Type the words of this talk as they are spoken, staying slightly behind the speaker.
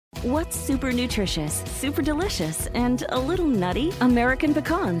What's super nutritious, super delicious, and a little nutty? American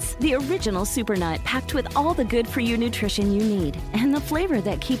pecans, the original super nut packed with all the good-for-you nutrition you need and the flavor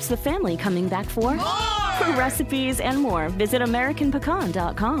that keeps the family coming back for more. For recipes and more, visit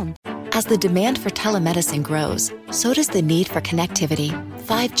AmericanPecan.com. As the demand for telemedicine grows, so does the need for connectivity.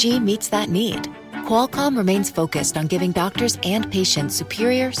 5G meets that need. Qualcomm remains focused on giving doctors and patients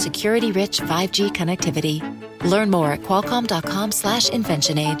superior, security-rich 5G connectivity. Learn more at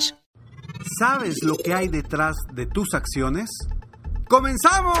qualcomm.com/InventionAge. ¿Sabes lo que hay detrás de tus acciones?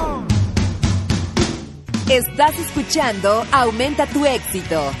 ¡Comenzamos! Estás escuchando Aumenta tu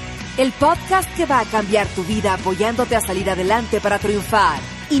éxito, el podcast que va a cambiar tu vida apoyándote a salir adelante para triunfar.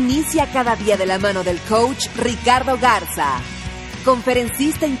 Inicia cada día de la mano del coach Ricardo Garza,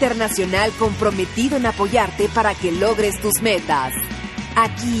 conferencista internacional comprometido en apoyarte para que logres tus metas.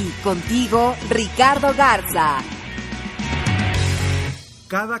 Aquí contigo, Ricardo Garza.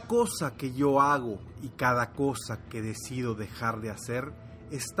 Cada cosa que yo hago y cada cosa que decido dejar de hacer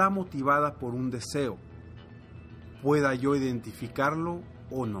está motivada por un deseo, pueda yo identificarlo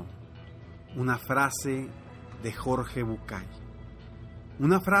o no. Una frase de Jorge Bucay.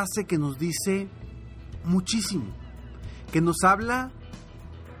 Una frase que nos dice muchísimo, que nos habla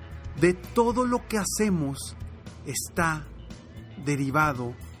de todo lo que hacemos está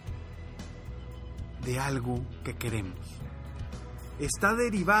derivado de algo que queremos. Está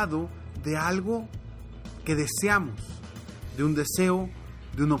derivado de algo que deseamos, de un deseo,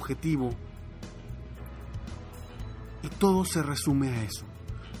 de un objetivo. Y todo se resume a eso.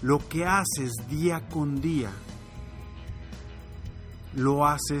 Lo que haces día con día, lo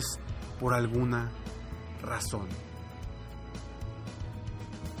haces por alguna razón.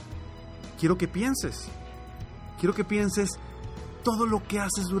 Quiero que pienses todo lo que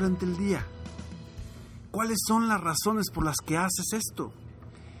haces durante el día. ¿Cuáles son las razones por las que haces esto?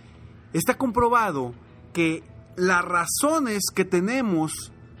 Está comprobado que las razones que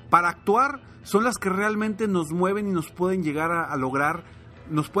tenemos para actuar son las que realmente nos mueven y nos pueden llegar a lograr,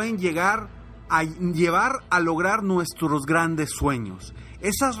 nos pueden llegar a llevar a lograr nuestros grandes sueños.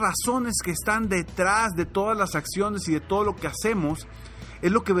 Esas razones que están detrás de todas las acciones y de todo lo que hacemos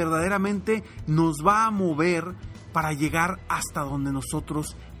es lo que verdaderamente nos va a mover para llegar hasta donde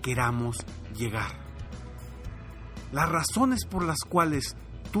nosotros queramos llegar. Las razones por las cuales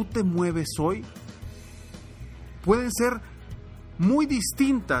tú te mueves hoy pueden ser muy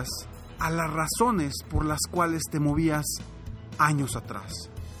distintas a las razones por las cuales te movías años atrás.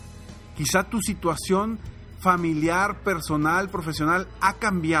 Quizá tu situación familiar, personal, profesional ha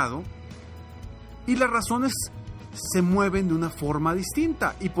cambiado y las razones se mueven de una forma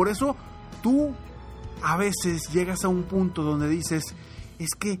distinta. Y por eso tú a veces llegas a un punto donde dices, es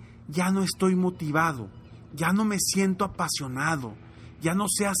que ya no estoy motivado, ya no me siento apasionado, ya no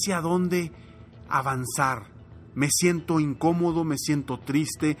sé hacia dónde avanzar. Me siento incómodo, me siento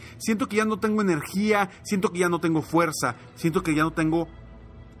triste, siento que ya no tengo energía, siento que ya no tengo fuerza, siento que ya no tengo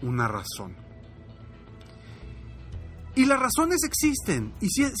una razón. Y las razones existen y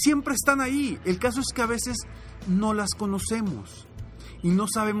siempre están ahí. El caso es que a veces no las conocemos y no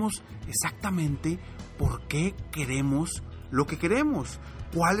sabemos exactamente por qué queremos lo que queremos.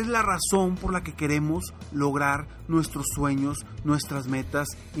 ¿Cuál es la razón por la que queremos lograr nuestros sueños, nuestras metas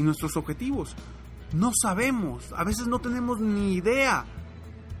y nuestros objetivos? No sabemos, a veces no tenemos ni idea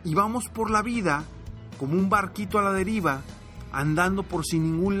y vamos por la vida como un barquito a la deriva, andando por sin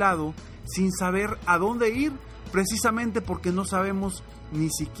ningún lado, sin saber a dónde ir, precisamente porque no sabemos ni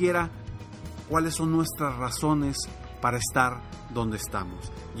siquiera cuáles son nuestras razones para estar donde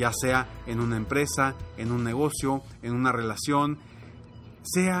estamos, ya sea en una empresa, en un negocio, en una relación,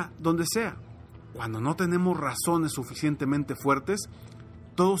 sea donde sea. Cuando no tenemos razones suficientemente fuertes,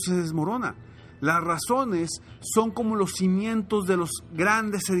 todo se desmorona. Las razones son como los cimientos de los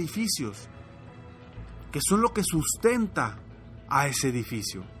grandes edificios, que son lo que sustenta a ese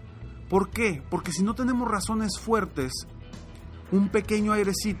edificio. ¿Por qué? Porque si no tenemos razones fuertes, un pequeño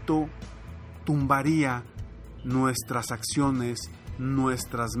airecito tumbaría nuestras acciones,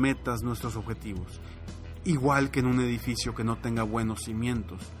 nuestras metas, nuestros objetivos. Igual que en un edificio que no tenga buenos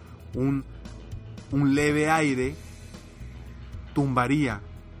cimientos. Un leve aire tumbaría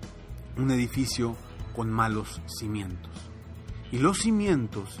un edificio con malos cimientos. Y los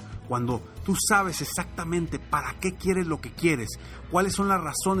cimientos, cuando tú sabes exactamente para qué quieres lo que quieres, cuáles son las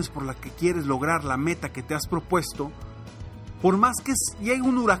razones por las que quieres lograr la meta que te has propuesto, por más que llegue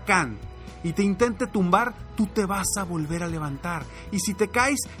un huracán y te intente tumbar, tú te vas a volver a levantar. Y si te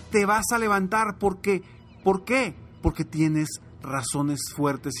caes, te vas a levantar. ¿Por qué? Porque tienes razones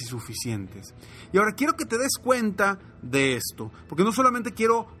fuertes y suficientes. Y ahora quiero que te des cuenta de esto, porque no solamente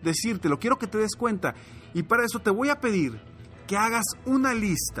quiero decírtelo, quiero que te des cuenta. Y para eso te voy a pedir que hagas una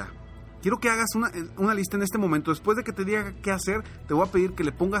lista. Quiero que hagas una lista en este momento. Después de que te diga qué hacer, te voy a pedir que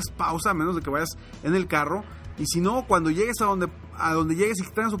le pongas pausa, a menos de que vayas en el carro. Y si no, cuando llegues a donde llegues y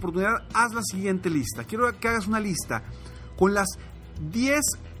que tengas oportunidad, haz la siguiente lista. Quiero que hagas una lista con las 10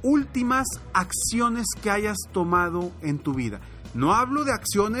 últimas acciones que hayas tomado en tu vida. No hablo de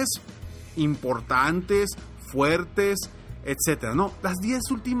acciones importantes, fuertes, etcétera. No, las 10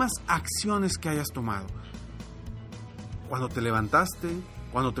 últimas acciones que hayas tomado. Cuando te levantaste,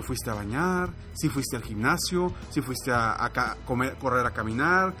 cuando te fuiste a bañar, si fuiste al gimnasio, si fuiste a correr a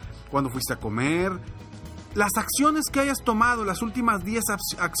caminar, cuando fuiste a comer. Las acciones que hayas tomado, las últimas 10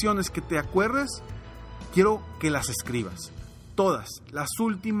 acciones que te acuerdes, quiero que las escribas. Todas, las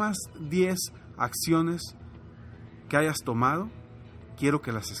últimas 10 acciones que hayas tomado, quiero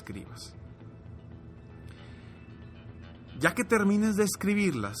que las escribas. Ya que termines de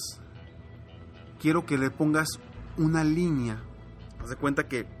escribirlas, quiero que le pongas una línea. Haz de cuenta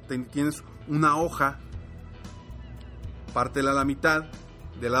que tienes una hoja, pártela a la mitad.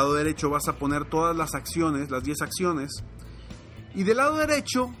 Del lado derecho vas a poner todas las acciones, las 10 acciones. Y del lado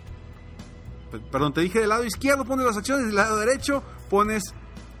derecho, perdón, te dije del lado izquierdo pones las acciones, del lado derecho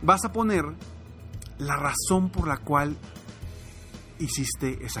vas a poner la razón por la cual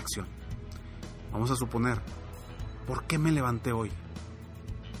hiciste esa acción. Vamos a suponer, ¿por qué me levanté hoy?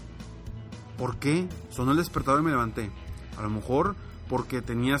 ¿Por qué sonó el despertador y me levanté? A lo mejor porque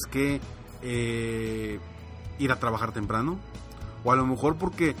tenías que ir a trabajar temprano. O a lo mejor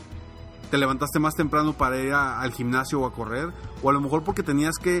porque te levantaste más temprano para ir al gimnasio o a correr. O a lo mejor porque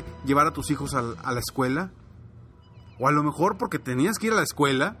tenías que llevar a tus hijos a la escuela. O a lo mejor porque tenías que ir a la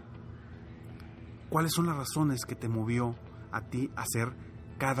escuela. ¿Cuáles son las razones que te movió a ti a hacer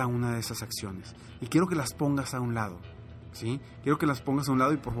cada una de esas acciones? Y quiero que las pongas a un lado, ¿sí? Quiero que las pongas a un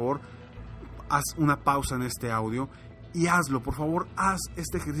lado y por favor haz una pausa en este audio y hazlo, por favor, haz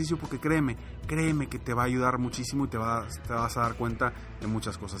este ejercicio porque créeme que te va a ayudar muchísimo y te vas a dar cuenta de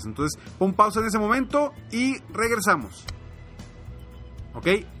muchas cosas. Entonces, pon pausa en ese momento y regresamos. ¿Ok?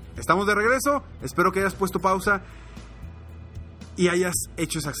 Estamos de regreso. Espero que hayas puesto pausa y hayas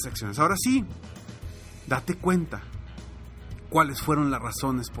hecho esas acciones. Ahora sí, date cuenta cuáles fueron las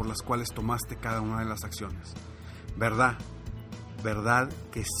razones por las cuales tomaste cada una de las acciones. ¿Verdad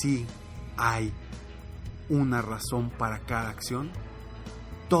que sí hay una razón para cada acción?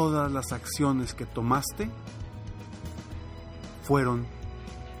 Todas las acciones que tomaste fueron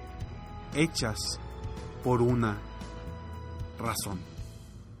hechas por una razón.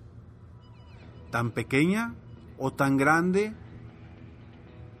 Tan pequeña o tan grande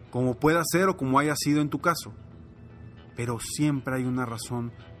como pueda ser o como haya sido en tu caso. Pero siempre hay una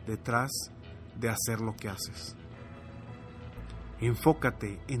razón detrás de hacer lo que haces.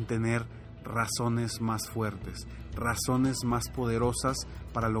 Enfócate en tener razones más fuertes, razones más poderosas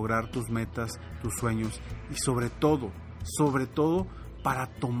para lograr tus metas, tus sueños y sobre todo para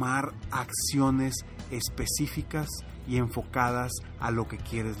tomar acciones específicas y enfocadas a lo que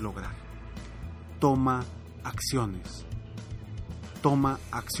quieres lograr. Toma acciones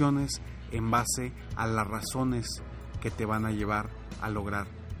en base a las razones que te van a llevar a lograr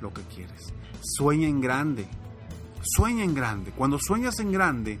lo que quieres. Sueña en grande. Cuando sueñas en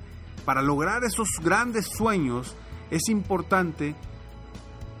grande, para lograr esos grandes sueños, es importante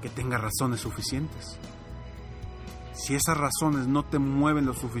que tengas razones suficientes. Si esas razones no te mueven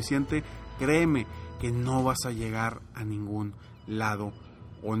lo suficiente, créeme que no vas a llegar a ningún lado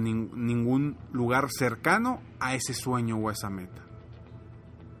o ningún lugar cercano a ese sueño o a esa meta.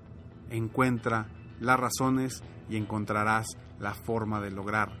 Encuentra las razones y encontrarás la forma de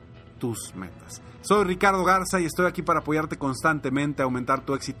lograr tus metas. Soy Ricardo Garza y estoy aquí para apoyarte constantemente a aumentar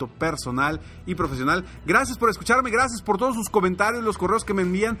tu éxito personal y profesional. Gracias por escucharme, gracias por todos sus comentarios, los correos que me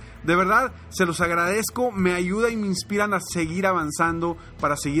envían. De verdad, se los agradezco, me ayuda y me inspiran a seguir avanzando,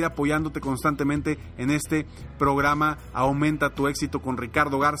 para seguir apoyándote constantemente en este programa Aumenta tu éxito con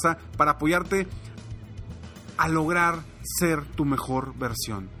Ricardo Garza, para apoyarte a lograr ser tu mejor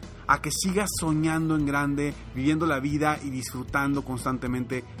versión, a que sigas soñando en grande, viviendo la vida y disfrutando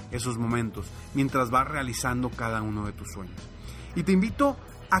constantemente esos momentos, mientras vas realizando cada uno de tus sueños. Y te invito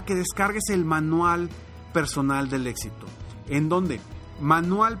a que descargues el Manual Personal del Éxito. ¿En dónde?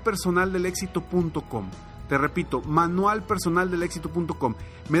 manualpersonaldelexito.com. Te repito, manualpersonaldelexito.com.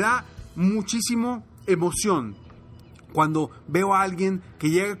 Me da muchísimo emoción cuando veo a alguien que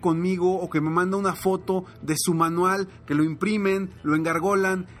llega conmigo o que me manda una foto de su manual, que lo imprimen, lo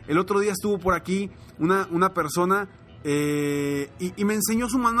engargolan. El otro día estuvo por aquí una persona y me enseñó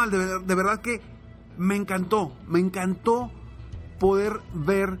su manual. De verdad que me encantó poder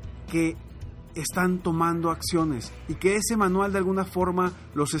ver que están tomando acciones y que ese manual de alguna forma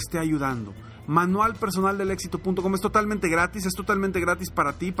los esté ayudando. Manualpersonaldelexito.com es totalmente gratis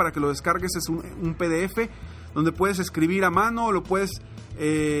para ti, para que lo descargues. Es un PDF donde puedes escribir a mano o lo puedes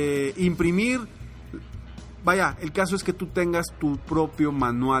imprimir. Vaya, el caso es que tú tengas tu propio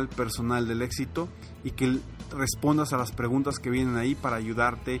manual personal del éxito y que respondas a las preguntas que vienen ahí para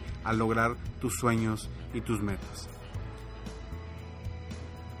ayudarte a lograr tus sueños y tus metas.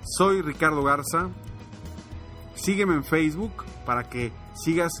 Soy Ricardo Garza. Sígueme en Facebook para que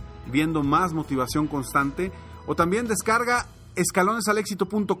sigas viendo más motivación constante, o también descarga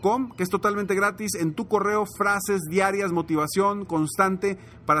escalonesalexito.com, que es totalmente gratis. En tu correo, frases diarias, motivación constante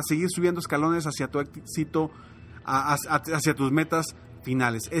para seguir subiendo escalones hacia tu éxito, hacia tus metas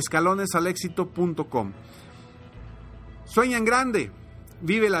finales. escalonesalexito.com. Sueña en grande,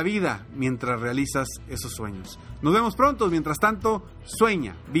 vive la vida mientras realizas esos sueños. Nos vemos pronto. Mientras tanto,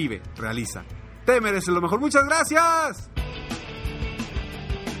 sueña, vive, realiza. Te mereces lo mejor. Muchas gracias.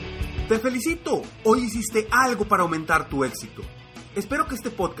 Te felicito, hoy hiciste algo para aumentar tu éxito. Espero que este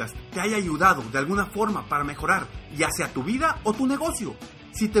podcast te haya ayudado de alguna forma para mejorar, ya sea tu vida o tu negocio.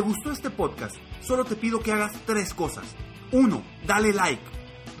 Si te gustó este podcast, solo te pido que hagas 3 cosas. 1. Dale like.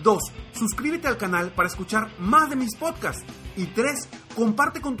 2. Suscríbete al canal para escuchar más de mis podcasts. Y 3.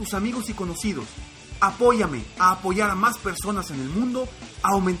 Comparte con tus amigos y conocidos. Apóyame a apoyar a más personas en el mundo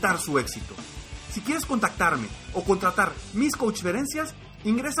a aumentar su éxito. Si quieres contactarme o contratar mis coachferencias,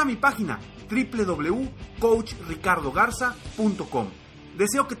 ingresa a mi página www.coachricardogarza.com.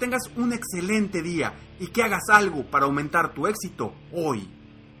 Deseo que tengas un excelente día y que hagas algo para aumentar tu éxito hoy.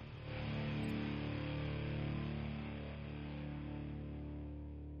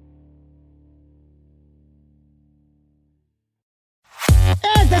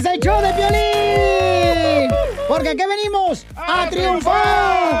 ¡Este es el show de Piolín! Porque aquí venimos a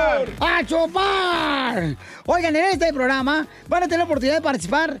triunfar, a chupar. Oigan, en este programa van a tener la oportunidad de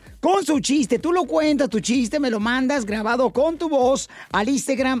participar con su chiste. Tú lo cuentas, tu chiste, me lo mandas grabado con tu voz al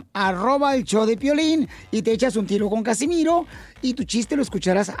Instagram, @el show de Piolín, y te echas un tiro con Casimiro. Y tu chiste lo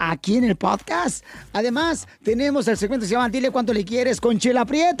escucharás aquí en el podcast. Además, tenemos el segmento que se llama Dile Cuánto Le Quieres con Chela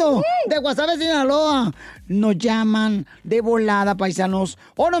Prieto, de Guasave, Sinaloa. Nos llaman de volada, paisanos.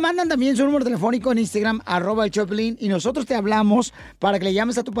 O nos mandan también su número telefónico en Instagram, @el show de Piolín, y nosotros te hablamos para que le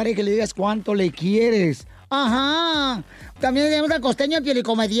llames a tu pareja y le digas cuánto le quieres. Ajá. También tenemos al costeño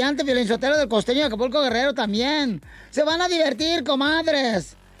Piolicomediante, Piolinsotero del costeño de Acapulco, Guerrero también. Se van a divertir,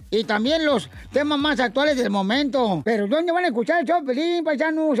 comadres. Y también los temas más actuales del momento. Pero ¿dónde van a escuchar el show, Piolín,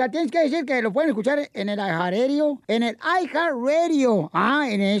 paisano? O sea, tienes que decir que lo pueden escuchar en el iHeartRadio. En el iHeartRadio. Ah,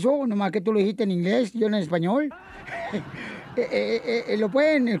 en eso, nomás que tú lo dijiste en inglés, yo en español. Lo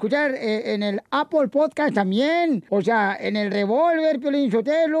pueden escuchar en el Apple Podcast también. O sea, en el Revolver, Piolín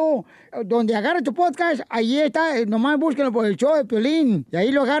Sotelo. Donde agarra tu podcast, ahí está. Nomás búsquenlo por el show de Piolín. Y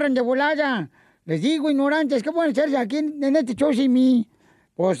ahí lo agarran de volada. Les digo, ignorantes, ¿qué pueden hacerse aquí en este show sin mí?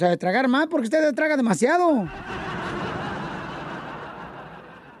 Pues tragar más, porque usted traga demasiado.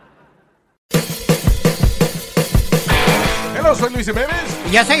 Hola, soy Luis Jiménez.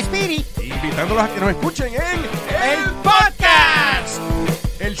 Y yo soy Spirit. Invitándolos a que nos escuchen en El Podcast.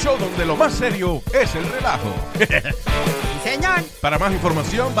 El show donde lo más serio es el relajo. Señor. Para más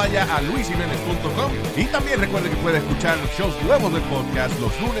información, vaya a luisjimenez.com y también recuerde que puede escuchar shows nuevos del podcast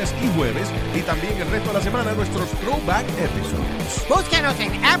los lunes y jueves y también el resto de la semana nuestros throwback episodes. Búsquenos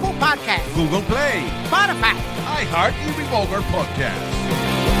en Apple Podcast, Google Play, Spotify, iHeart y Revolver Podcast.